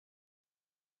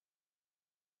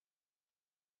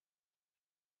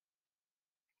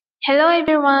Hello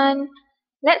everyone.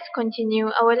 Let's continue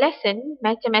our lesson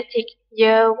Mathematics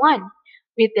Year 1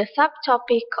 with the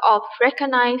subtopic of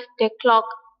Recognize the Clock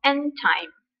and Time.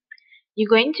 You're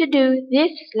going to do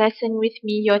this lesson with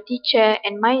me, your teacher,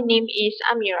 and my name is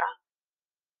Amirah.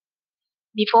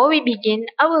 Before we begin,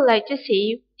 I would like to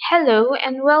say hello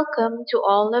and welcome to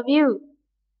all of you.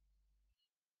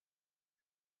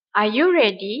 Are you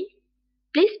ready?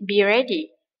 Please be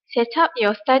ready. Set up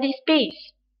your study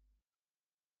space.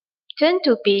 Turn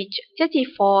to page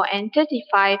 34 and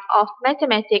 35 of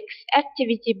Mathematics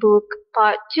Activity Book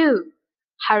Part 2.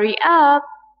 Hurry up!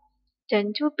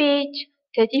 Turn to page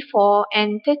 34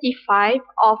 and 35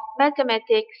 of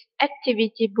Mathematics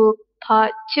Activity Book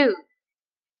Part 2.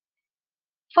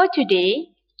 For today,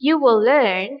 you will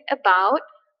learn about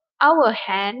hour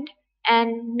hand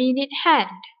and minute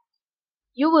hand.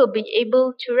 You will be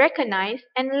able to recognize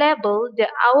and label the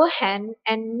hour hand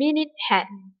and minute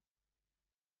hand.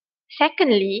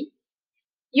 Secondly,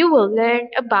 you will learn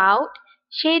about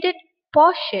shaded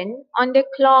portion on the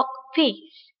clock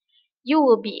face. You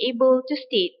will be able to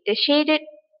state the shaded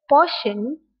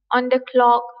portion on the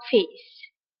clock face.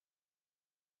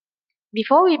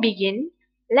 Before we begin,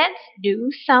 let's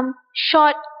do some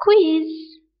short quiz.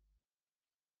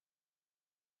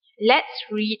 Let's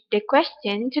read the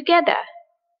question together.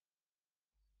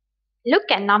 Look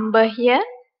at number here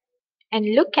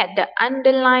and look at the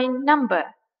underlined number.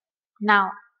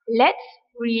 Now, let's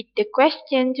read the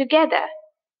question together.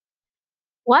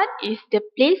 What is the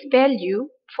place value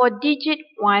for digit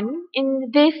 1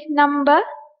 in this number?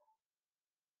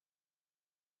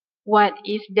 What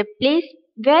is the place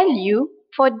value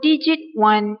for digit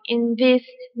 1 in this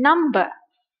number?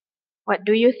 What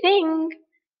do you think?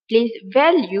 Place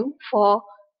value for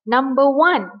number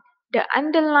 1, the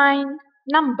underlined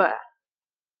number.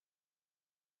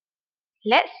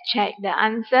 Let's check the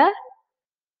answer.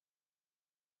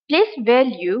 Place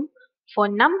value for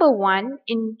number 1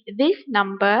 in this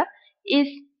number is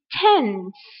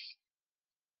tens.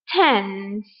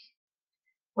 Tens.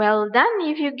 Well done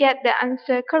if you get the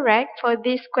answer correct for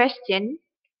this question.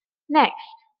 Next,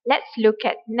 let's look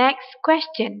at next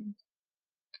question.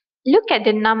 Look at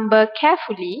the number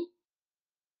carefully.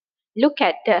 Look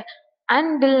at the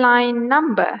underlined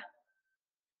number.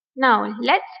 Now,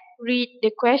 let's read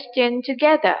the question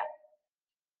together.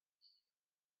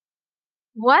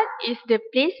 What is the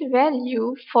place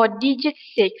value for digit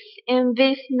 6 in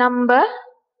this number?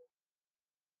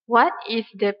 What is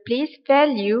the place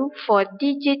value for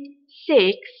digit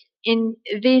 6 in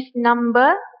this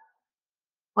number?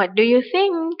 What do you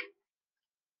think?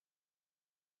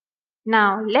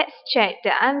 Now, let's check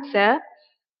the answer.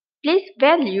 Place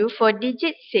value for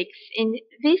digit 6 in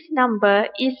this number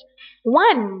is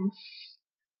ones.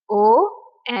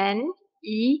 O-N-E-S.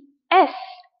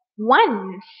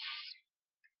 Ones.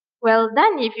 Well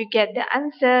done if you get the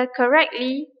answer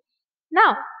correctly.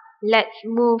 Now, let's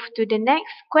move to the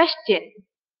next question.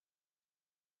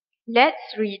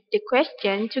 Let's read the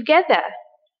question together.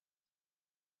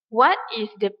 What is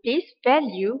the place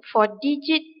value for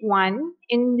digit 1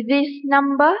 in this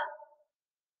number?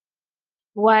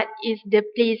 What is the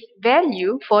place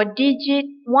value for digit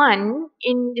 1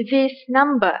 in this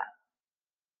number?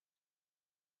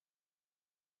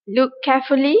 Look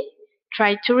carefully.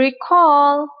 Try to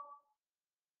recall.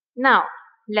 Now,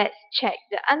 let's check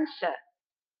the answer.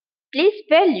 Place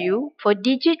value for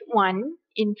digit 1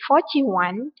 in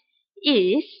 41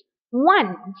 is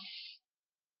ones.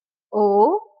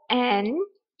 O-N-E-S.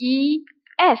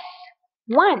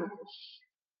 Ones.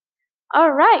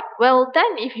 Alright, well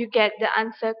done if you get the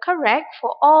answer correct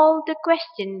for all the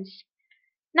questions.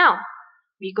 Now,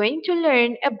 we're going to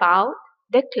learn about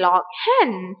the clock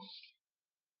hands.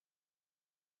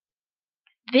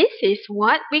 This is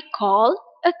what we call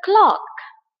a clock.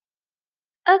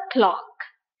 A clock.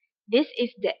 This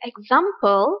is the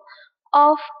example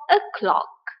of a clock.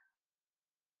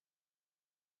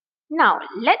 Now,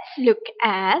 let's look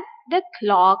at the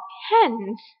clock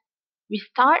hands. We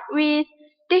start with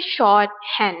the short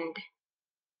hand.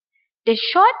 The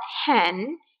short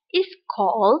hand is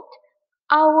called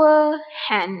hour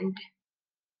hand.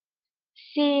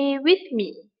 Say with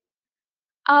me,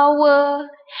 hour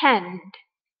hand.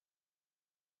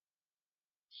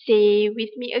 Say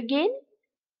with me again,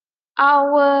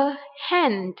 hour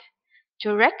hand.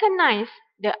 To recognize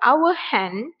the hour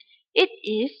hand, it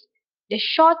is the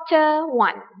shorter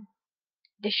one.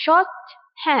 The short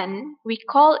hand, we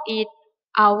call it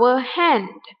hour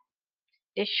hand.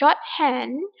 The short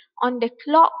hand on the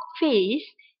clock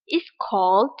face is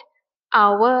called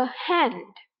hour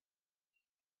hand.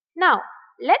 Now,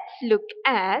 let's look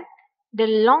at the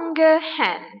longer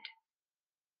hand.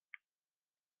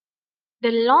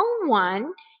 The long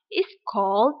one is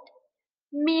called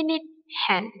minute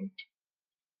hand.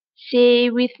 Say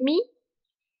with me,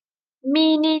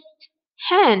 minute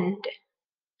hand.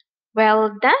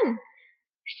 Well done.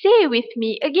 Say with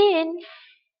me again,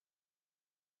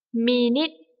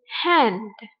 minute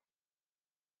hand.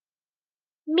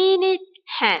 Minute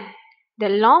hand. The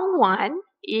long one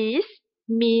is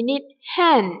minute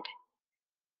hand.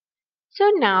 So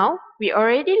now we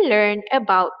already learned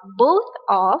about both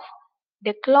of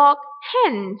the clock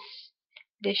hands.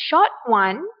 The short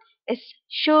one is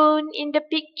shown in the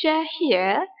picture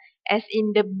here as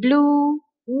in the blue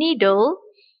needle.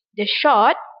 The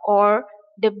short or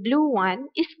the blue one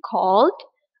is called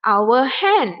hour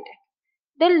hand.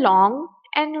 The long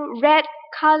and red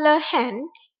color hand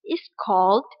is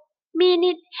called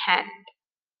minute hand.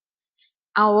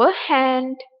 Hour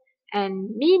hand and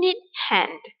minute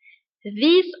hand.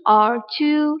 These are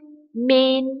two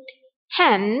main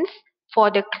hands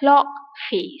for the clock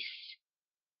face.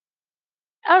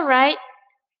 Alright,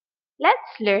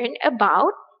 let's learn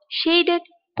about shaded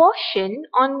portion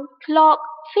on clock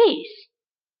face.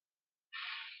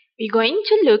 We're going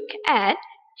to look at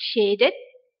shaded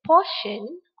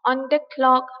portion on the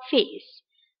clock face.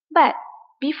 But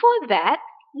before that,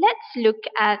 let's look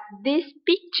at this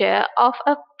picture of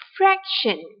a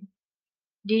fraction.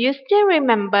 Do you still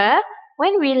remember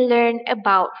when we learn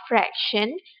about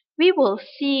fraction, we will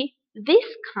see this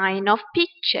kind of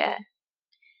picture.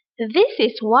 This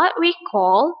is what we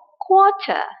call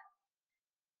quarter.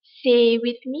 Say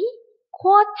with me,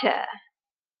 quarter.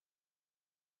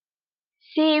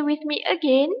 Say with me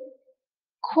again,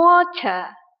 quarter.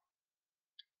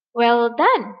 Well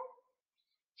done.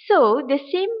 So the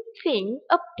same thing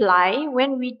apply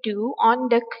when we do on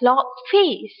the clock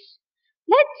face.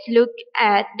 Let's look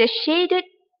at the shaded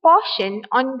portion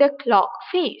on the clock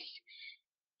face.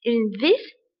 In this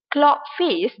clock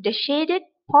face, the shaded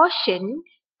portion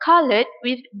colored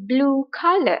with blue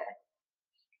color.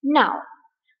 Now,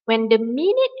 when the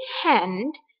minute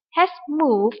hand has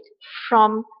moved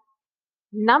from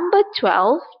number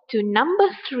 12 to number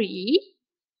 3,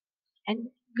 and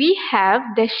we have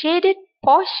the shaded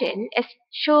portion as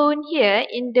shown here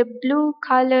in the blue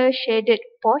color shaded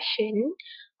portion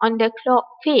on the clock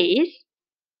face,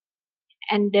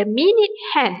 and the minute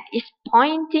hand is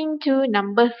pointing to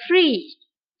number 3.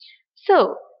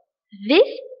 So, this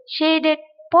shaded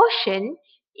portion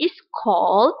is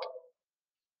called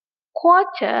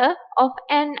quarter of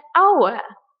an hour.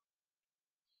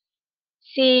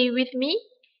 Say with me,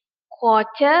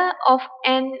 quarter of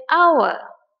an hour.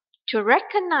 To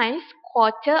recognize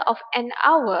quarter of an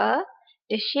hour,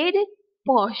 the shaded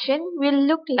portion will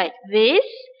look like this,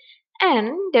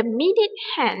 and the minute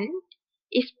hand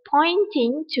is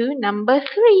pointing to number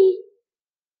 3.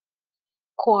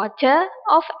 Quarter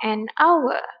of an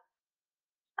hour.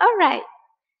 Alright,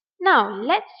 now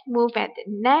let's move at the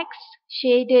next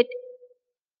shaded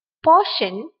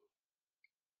portion.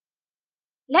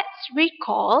 Let's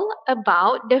recall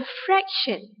about the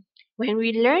fraction. When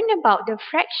we learn about the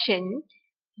fraction,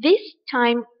 this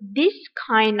time this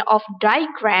kind of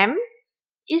diagram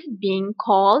is being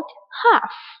called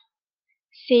half.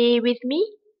 Say with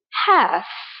me, half.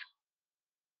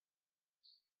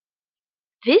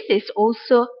 This is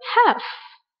also half.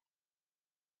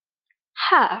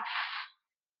 Half.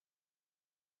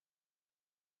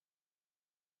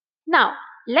 Now,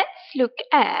 let's look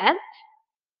at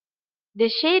the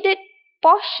shaded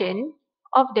portion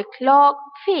of the clock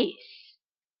face.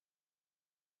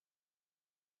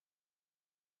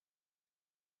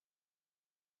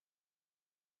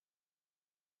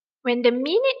 When the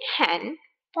minute hand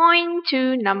point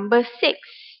to number 6,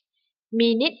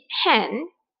 minute hand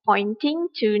pointing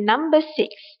to number 6,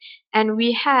 and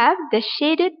we have the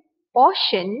shaded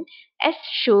portion as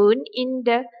shown in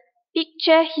the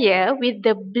picture here with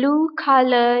the blue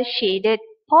color shaded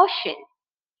portion.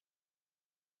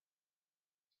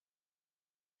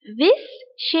 This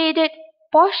shaded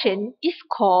portion is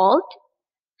called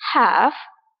half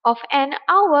of an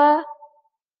hour.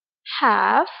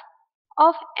 Half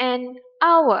of an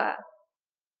hour.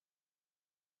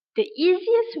 The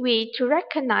easiest way to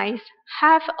recognize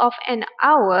half of an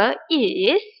hour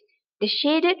is the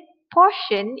shaded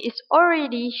portion is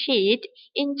already shaded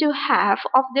into half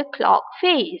of the clock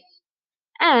face,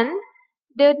 and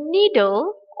the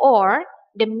needle or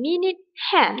the minute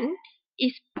hand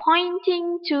is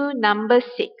pointing to number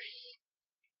 6.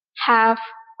 Half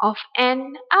of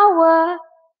an hour.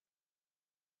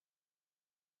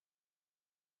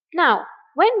 Now,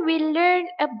 when we learn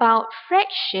about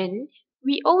fraction,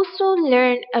 we also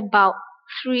learn about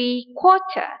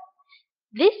 3/4.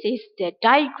 This is the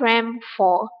diagram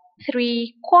for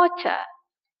 3/4.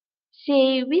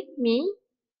 Say with me,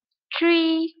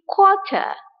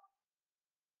 3/4.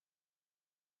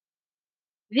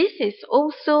 This is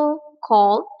also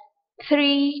called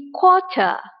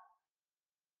 3/4.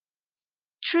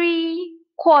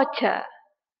 3/4.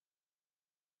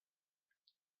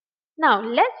 Now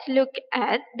let's look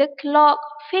at the clock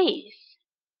face.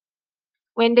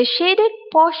 When the shaded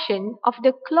portion of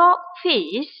the clock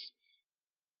face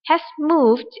has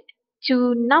moved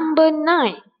to number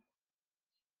 9,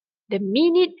 the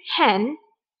minute hand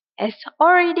has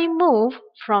already moved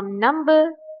from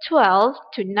number 12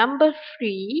 to number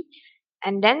 3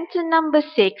 and then to number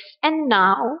 6, and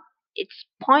now it's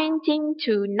pointing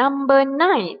to number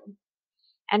 9.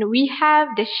 And we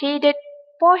have the shaded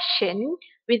portion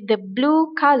with the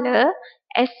blue color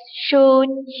as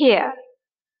shown here.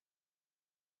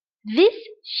 This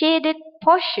shaded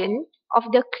portion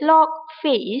of the clock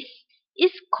face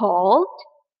is called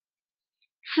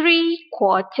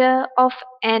 3/4 of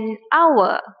an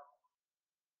hour.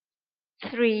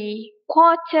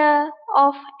 3/4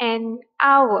 of an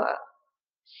hour.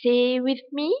 Say with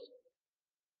me,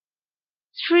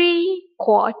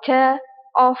 3/4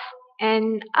 of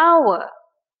an hour.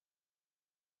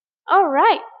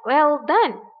 Alright, well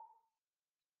done.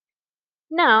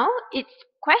 Now it's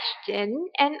question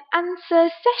and answer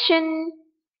session.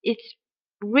 It's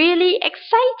really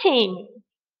exciting.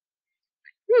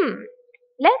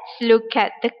 Let's look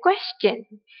at the question.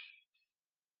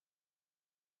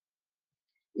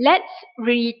 Let's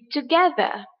read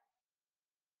together.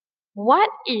 What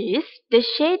is the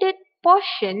shaded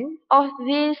portion of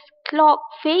this clock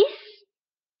face?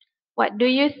 What do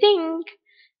you think?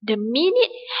 The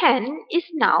minute hand is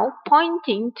now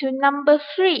pointing to number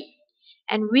 3,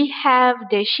 and we have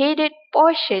the shaded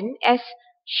portion as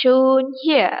shown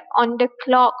here on the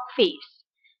clock face.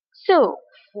 So,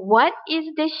 what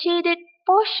is the shaded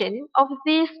portion of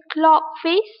this clock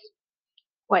face?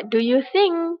 What do you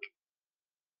think?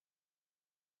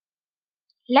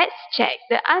 Let's check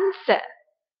the answer.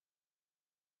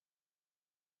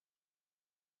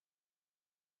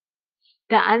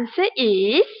 The answer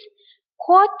is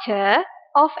quarter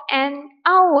of an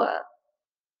hour.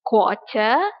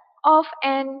 Quarter of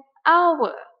an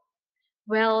hour.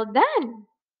 Well done.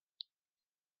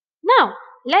 Now,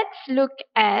 let's look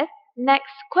at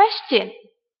next question.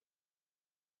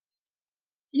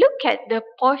 Look at the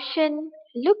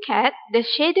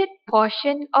shaded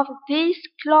portion of this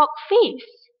clock face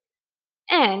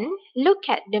and look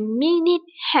at the minute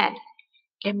hand.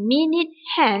 The minute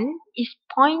hand is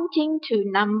pointing to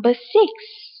number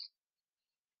 6.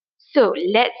 So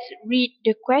let's read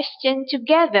the question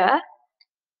together.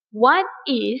 What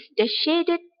is the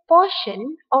shaded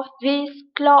portion of this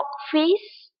clock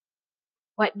face?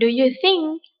 What do you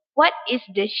think? What is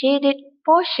the shaded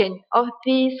portion of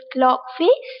this clock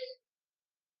face?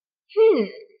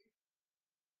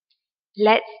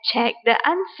 Let's check the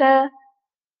answer.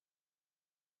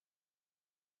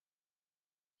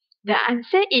 The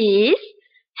answer is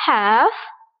half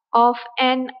of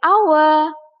an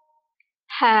hour.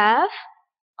 Half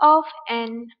of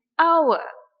an hour.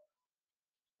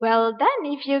 Well done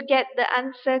if you get the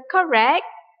answer correct.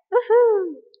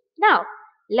 Woohoo! Now,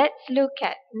 let's look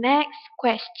at next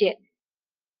question.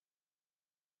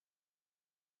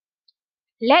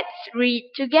 Let's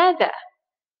read together.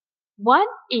 What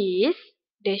is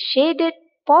the shaded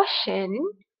portion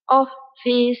of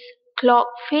this clock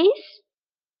face?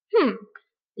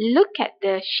 Look at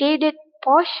the shaded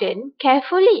portion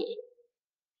carefully.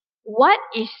 What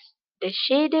is the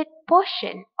shaded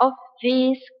portion of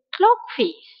this clock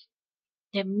face?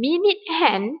 The minute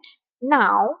hand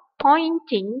now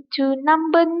pointing to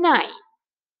number 9.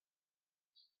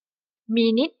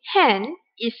 Minute hand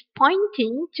is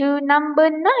pointing to number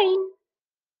 9.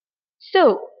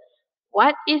 So,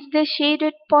 what is the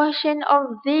shaded portion of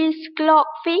this clock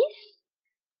face?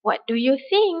 What do you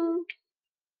think?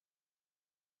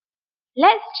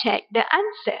 Let's check the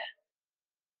answer.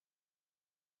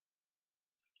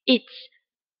 It's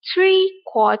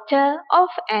 3/4 of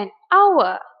an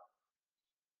hour.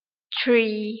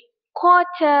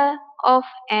 3/4 of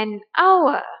an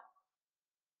hour.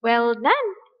 Well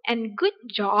done and good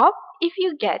job if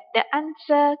you get the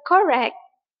answer correct.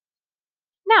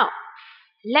 Now,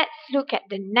 let's look at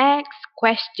the next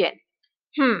question.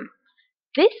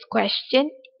 This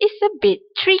question is a bit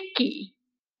tricky.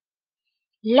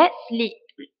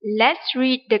 Let's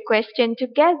read the question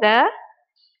together.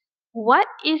 What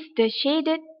is the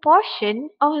shaded portion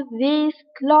of this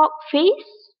clock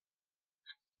face?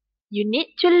 You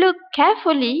need to look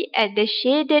carefully at the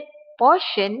shaded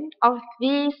portion of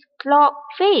this clock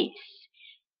face.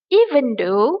 Even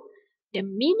though The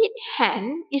minute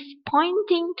hand is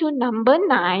pointing to number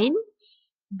 9,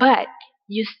 but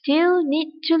you still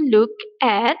need to look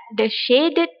at the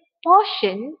shaded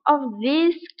portion of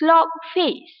this clock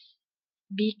face.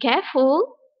 Be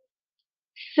careful.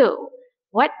 So,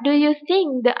 what do you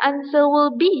think the answer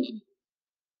will be?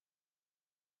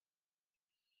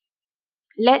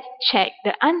 Let's check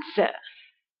the answer.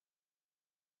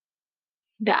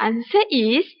 The answer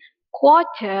is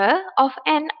quarter of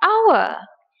an hour.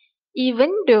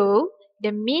 Even though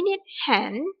the minute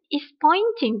hand is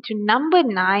pointing to number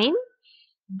 9,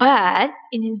 but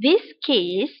in this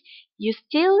case, you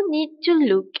still need to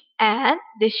look at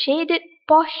the shaded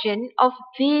portion of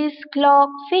this clock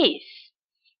face.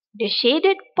 The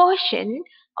shaded portion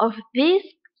of this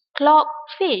clock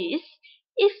face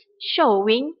is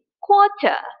showing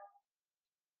quarter.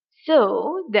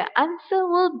 So the answer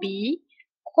will be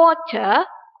quarter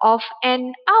of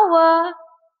an hour.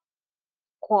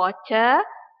 Quarter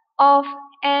of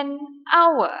an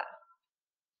hour.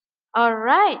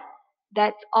 Alright,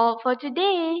 that's all for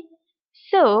today.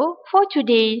 So, for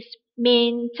today's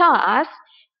main task,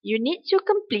 you need to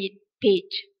complete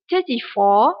page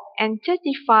 34 and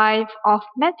 35 of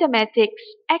Mathematics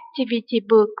Activity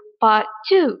Book Part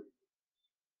 2.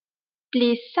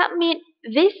 Please submit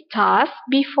this task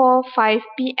before 5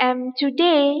 p.m.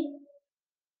 today.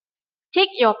 Take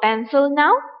your pencil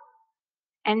now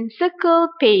and circle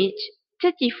page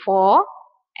 34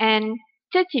 and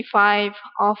 35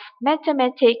 of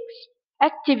Mathematics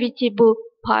Activity Book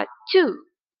Part 2.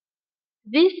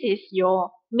 This is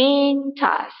your main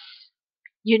task.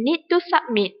 You need to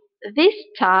submit this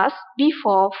task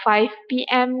before 5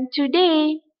 p.m.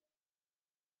 today.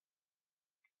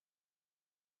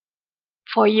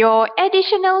 For your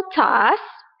additional task,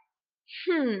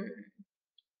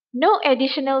 no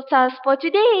additional task for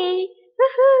today.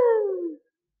 Woohoo!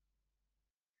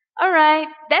 Alright,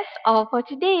 that's all for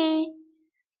today.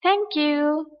 Thank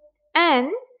you. And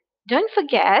don't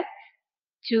forget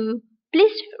to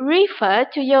please refer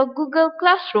to your Google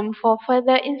Classroom for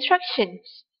further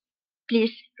instructions.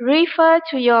 Please refer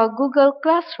to your Google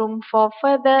Classroom for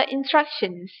further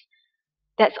instructions.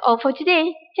 That's all for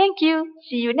today. Thank you.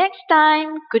 See you next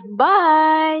time.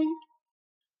 Goodbye.